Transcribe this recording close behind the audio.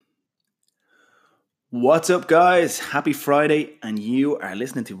What's up, guys? Happy Friday, and you are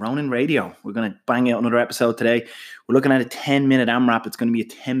listening to Ronin Radio. We're going to bang out another episode today. We're looking at a 10-minute AMRAP. It's going to be a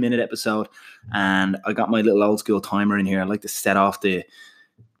 10-minute episode, and I got my little old school timer in here. I like to set off the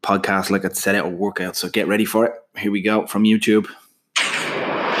podcast like I'd set out a workout, so get ready for it. Here we go from YouTube. 3,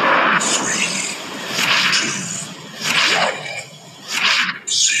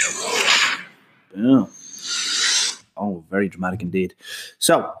 2, 1, 0. Boom. Oh, very dramatic indeed.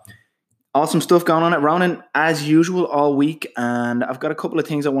 So, awesome stuff going on at Ronin, as usual, all week. And I've got a couple of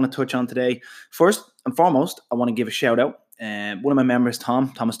things I want to touch on today. First and foremost, I want to give a shout out. One of my members,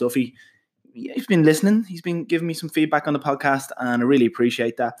 Thomas Duffy, he's been listening. He's been giving me some feedback on the podcast, and I really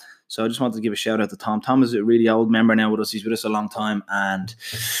appreciate that. So I just wanted to give a shout out to Tom. Tom is a really old member now with us. He's with us a long time, and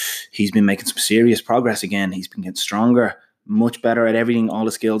he's been making some serious progress again. He's been getting stronger, much better at everything. All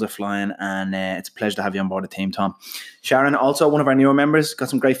the skills are flying, and it's a pleasure to have you on board the team, Tom. Sharon, also one of our newer members, got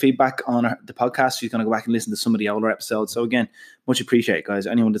some great feedback on the podcast. She's going to go back and listen to some of the older episodes. So again, much appreciated, guys.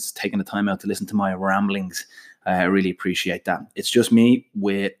 Anyone that's taken the time out to listen to my ramblings, I really appreciate that. It's just me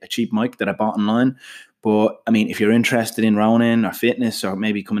with a cheap mic that I bought online. But I mean, if you're interested in Ronin or fitness, or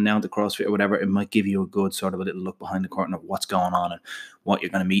maybe coming down to CrossFit or whatever, it might give you a good sort of a little look behind the curtain of what's going on and what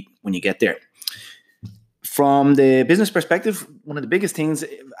you're going to meet when you get there. From the business perspective, one of the biggest things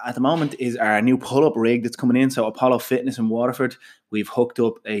at the moment is our new pull-up rig that's coming in. So Apollo Fitness in Waterford, we've hooked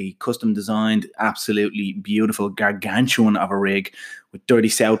up a custom designed, absolutely beautiful, gargantuan of a rig with dirty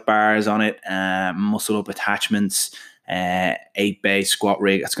south bars on it, muscle up attachments, 8-bay squat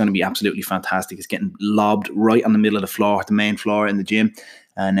rig. It's going to be absolutely fantastic. It's getting lobbed right on the middle of the floor, the main floor in the gym.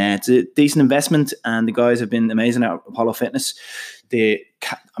 And it's a decent investment, and the guys have been amazing at Apollo Fitness.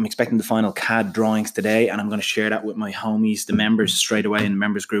 I'm expecting the final CAD drawings today, and I'm going to share that with my homies, the members, straight away in the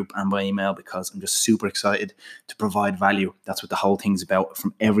members group and by email, because I'm just super excited to provide value. That's what the whole thing's about,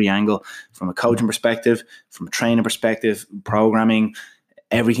 from every angle, from a coaching perspective, from a training perspective, programming,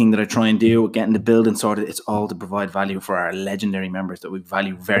 everything that I try and do, getting the building sorted. It's all to provide value for our legendary members that we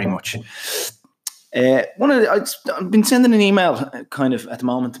value very much. I've been sending an email kind of at the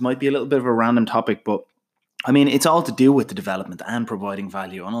moment. It might be a little bit of a random topic, but I mean, it's all to do with the development and providing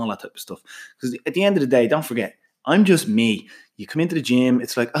value and all that type of stuff. Because at the end of the day, don't forget, I'm just me. You come into the gym,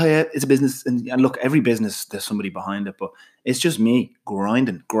 it's like, oh yeah, it's a business. And look, every business, there's somebody behind it. But it's just me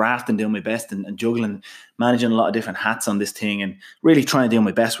grinding, grafting, doing my best and juggling, managing a lot of different hats on this thing and really trying to do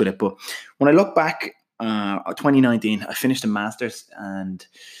my best with it. But when I look back, 2019, I finished a master's, and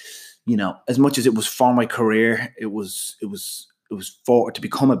you know, as much as it was for my career, it was for to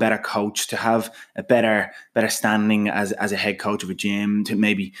become a better coach, to have a better standing as a head coach of a gym, to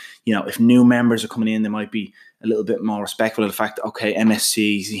maybe, you know, if new members are coming in, they might be a little bit more respectful of the fact that, okay,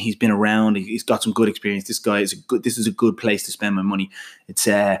 MSC, he's been around, he's got some good experience. This is a good place to spend my money. It's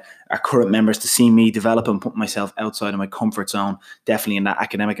our current members to see me develop and put myself outside of my comfort zone, definitely in that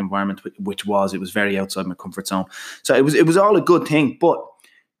academic environment, it was very outside my comfort zone. So it was all a good thing. But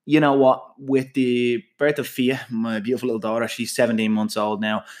you know what, with the birth of Fia, my beautiful little daughter, she's 17 months old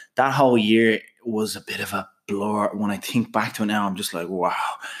now. That whole year was a bit of a blur. When I think back to it now, I'm just like, wow,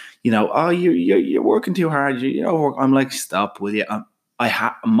 you know, oh, you're working too hard. You know, I'm like, stop, will you?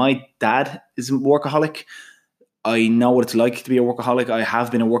 My dad is a workaholic. I know what it's like to be a workaholic. I have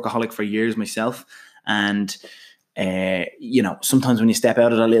been a workaholic for years myself. And you know, sometimes when you step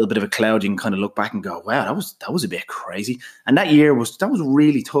out of that little bit of a cloud, you can kind of look back and go, wow, that was a bit crazy. And that was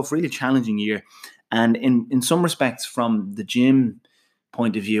really tough, really challenging year. And in some respects, from the gym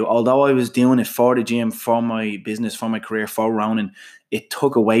point of view, although I was doing it for the gym, for my business, for my career, for Ronin, it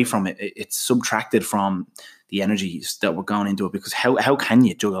took away from it. It subtracted from the energies that were going into it, because how can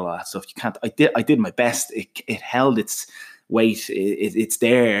you juggle all that stuff? You can't. I did my best. It held its weight. It's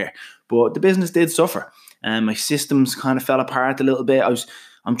there, but the business did suffer. And my systems kind of fell apart a little bit.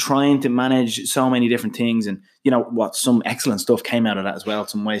 I'm trying to manage so many different things, and you know what, some excellent stuff came out of that as well.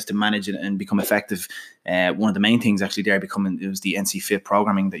 Some ways to manage it and become effective. One of the main things actually there it was the NC Fit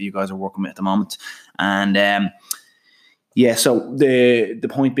programming that you guys are working with at the moment. And so the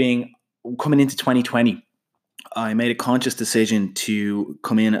point being, coming into 2020, I made a conscious decision to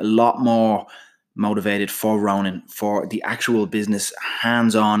come in a lot more motivated for Ronin, for the actual business,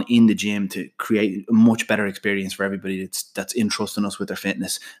 hands-on in the gym, to create a much better experience for everybody that's entrusting us with their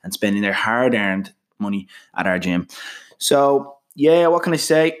fitness and spending their hard-earned money at our gym. So yeah, what can I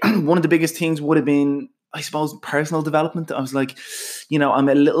say? One of the biggest things would have been, I suppose, personal development. I was like, you know, I'm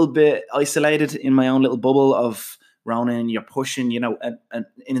a little bit isolated in my own little bubble of Ronin. You're pushing, you know, and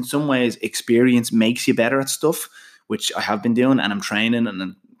in some ways experience makes you better at stuff, which I have been doing, and I'm training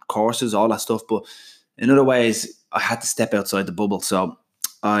and courses, all that stuff. But in other ways, I had to step outside the bubble. So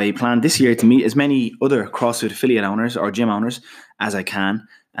I plan this year to meet as many other CrossFit affiliate owners or gym owners as I can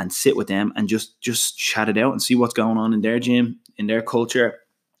and sit with them and just chat it out and see what's going on in their gym, in their culture,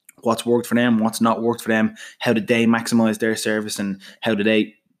 what's worked for them, what's not worked for them, how did they maximize their service, and how do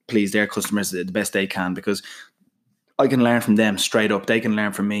they please their customers the best they can, because I can learn from them straight up. They can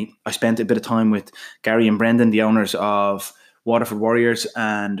learn from me. I spent a bit of time with Gary and Brendan, the owners of Waterford Warriors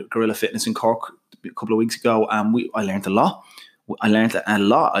and Gorilla Fitness in Cork a couple of weeks ago, and I learned a lot.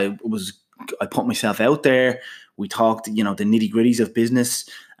 I put myself out there. We talked, the nitty gritties of business,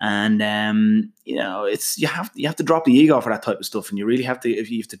 and it's you have to drop the ego for that type of stuff, and you really have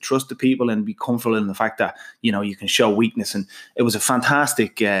to trust the people and be comfortable in the fact that you can show weakness. And it was a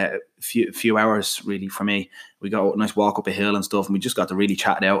fantastic few hours really for me. We got a nice walk up a hill and stuff, and we just got to really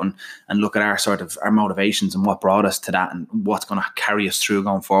chat it out and look at our motivations and what brought us to that and what's going to carry us through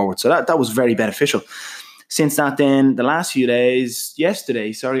going forward. So that was very beneficial. Since that, then the last few days, I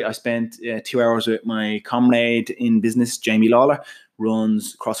spent 2 hours with my comrade in business, Jamie Lawler,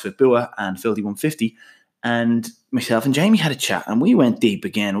 runs CrossFit Bua and Filthy 150, and myself and Jamie had a chat, and we went deep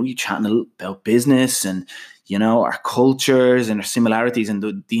again. We were chatting a little about business and our cultures and our similarities and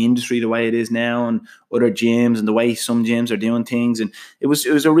the industry the way it is now, and other gyms and the way some gyms are doing things. And it was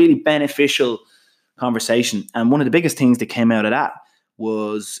a really beneficial conversation. And one of the biggest things that came out of that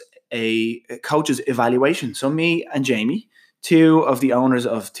was a coach's evaluation. So me and Jamie, two of the owners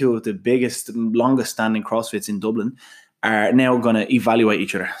of two of the biggest, longest standing CrossFits in Dublin, are now going to evaluate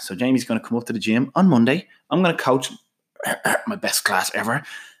each other. So Jamie's going to come up to the gym on Monday. I'm going to coach my best class ever,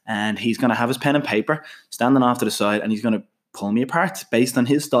 and he's going to have his pen and paper standing off to the side, and he's going to pull me apart based on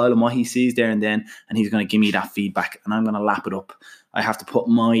his style and what he sees there and then, and he's going to give me that feedback, and I'm going to lap it up. I have to put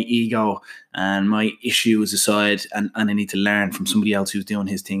my ego and my issues aside, and I need to learn from somebody else who's doing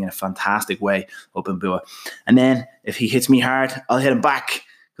his thing in a fantastic way up in Bua. And then if he hits me hard, I'll hit him back,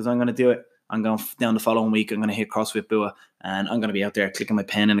 because I'm going to do it. I'm going down the following week. I'm going to hit CrossFit Bua, and I'm going to be out there clicking my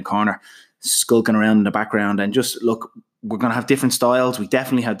pen in the corner, skulking around in the background, and just look. We're going to have different styles. We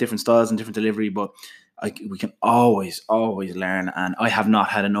definitely have different styles and different delivery, but we can always learn. And I have not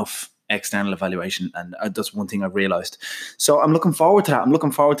had enough external evaluation, and that's one thing I've realized. So I'm looking forward to that. I'm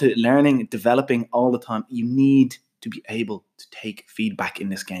looking forward to learning, developing all the time. You need to be able to take feedback in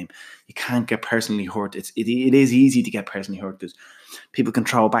this game. You can't get personally hurt. It is easy to get personally hurt because people can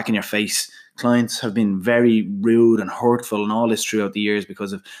throw it back in your face. Clients have been very rude and hurtful and all this throughout the years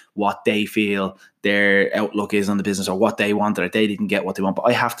because of what they feel their outlook is on the business, or what they wanted, or they didn't get what they want. But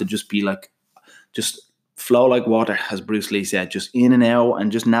I have to just be like, just flow like water, as Bruce Lee said, just in and out,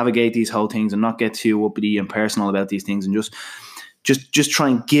 and just navigate these whole things and not get too uppity and personal about these things, and just try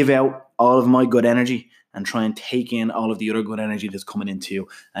and give out all of my good energy and try and take in all of the other good energy that's coming into,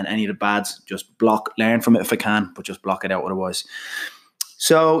 and any of the bads, just learn from it if I can, but just block it out otherwise.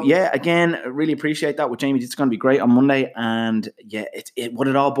 So yeah, again, I really appreciate that with Jamie. It's going to be great on Monday. And yeah, what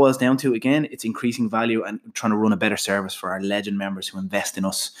it all boils down to, again, it's increasing value and trying to run a better service for our legend members who invest in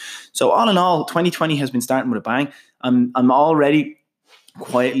us. So all in all, 2020 has been starting with a bang. I'm already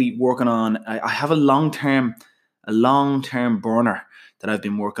quietly working on, I have a long-term burner that I've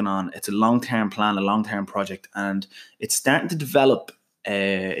been working on. It's a long-term plan, a long-term project, and it's starting to develop.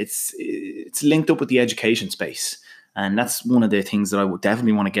 It's linked up with the education space. And that's one of the things that I would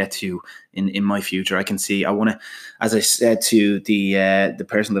definitely want to get to in my future. I can see, I want to, as I said to the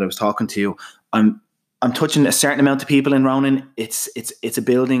person that I was talking to, I'm touching a certain amount of people in Ronin. It's a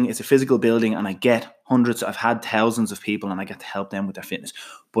building, it's a physical building, and I get hundreds. I've had thousands of people, and I get to help them with their fitness.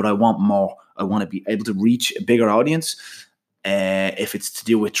 But I want more. I want to be able to reach a bigger audience. If it's to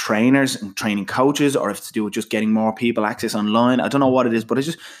do with trainers and training coaches, or if it's to do with just getting more people access online, I don't know what it is, but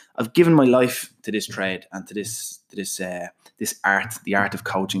I've given my life to this trade and to this art, the art of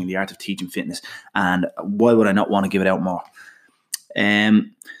coaching and the art of teaching fitness. And why would I not want to give it out more?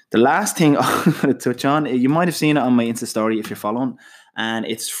 The last thing I'm going to touch on, you might have seen it on my Insta story if you're following, and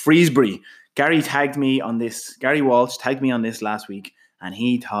it's Freesbury. Gary tagged me on this. Gary Walsh tagged me on this last week, and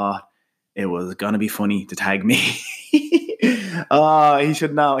he thought it was going to be funny to tag me. He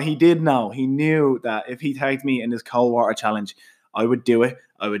should know. He did know. He knew that if he tagged me in this cold water challenge, I would do it.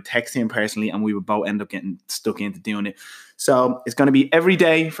 I would text him personally, and we would both end up getting stuck into doing it. So it's going to be every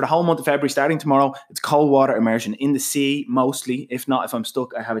day for the whole month of February, starting tomorrow. It's cold water immersion in the sea, mostly. If not, if I'm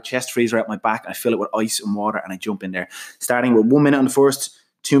stuck, I have a chest freezer at my back. I fill it with ice and water, and I jump in there. Starting with 1 minute on the first,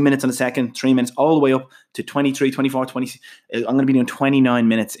 2 minutes on the second, 3 minutes, all the way up to 23, 24, 20. I'm going to be doing 29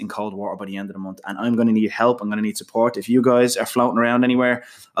 minutes in cold water by the end of the month, and I'm going to need help. I'm going to need support. If you guys are floating around anywhere,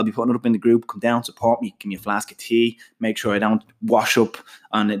 I'll be putting it up in the group. Come down, support me, give me a flask of tea, make sure I don't wash up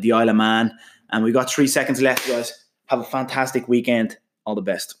on the Isle of Man. And we got 3 seconds left, guys. Have a fantastic weekend. All the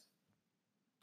best.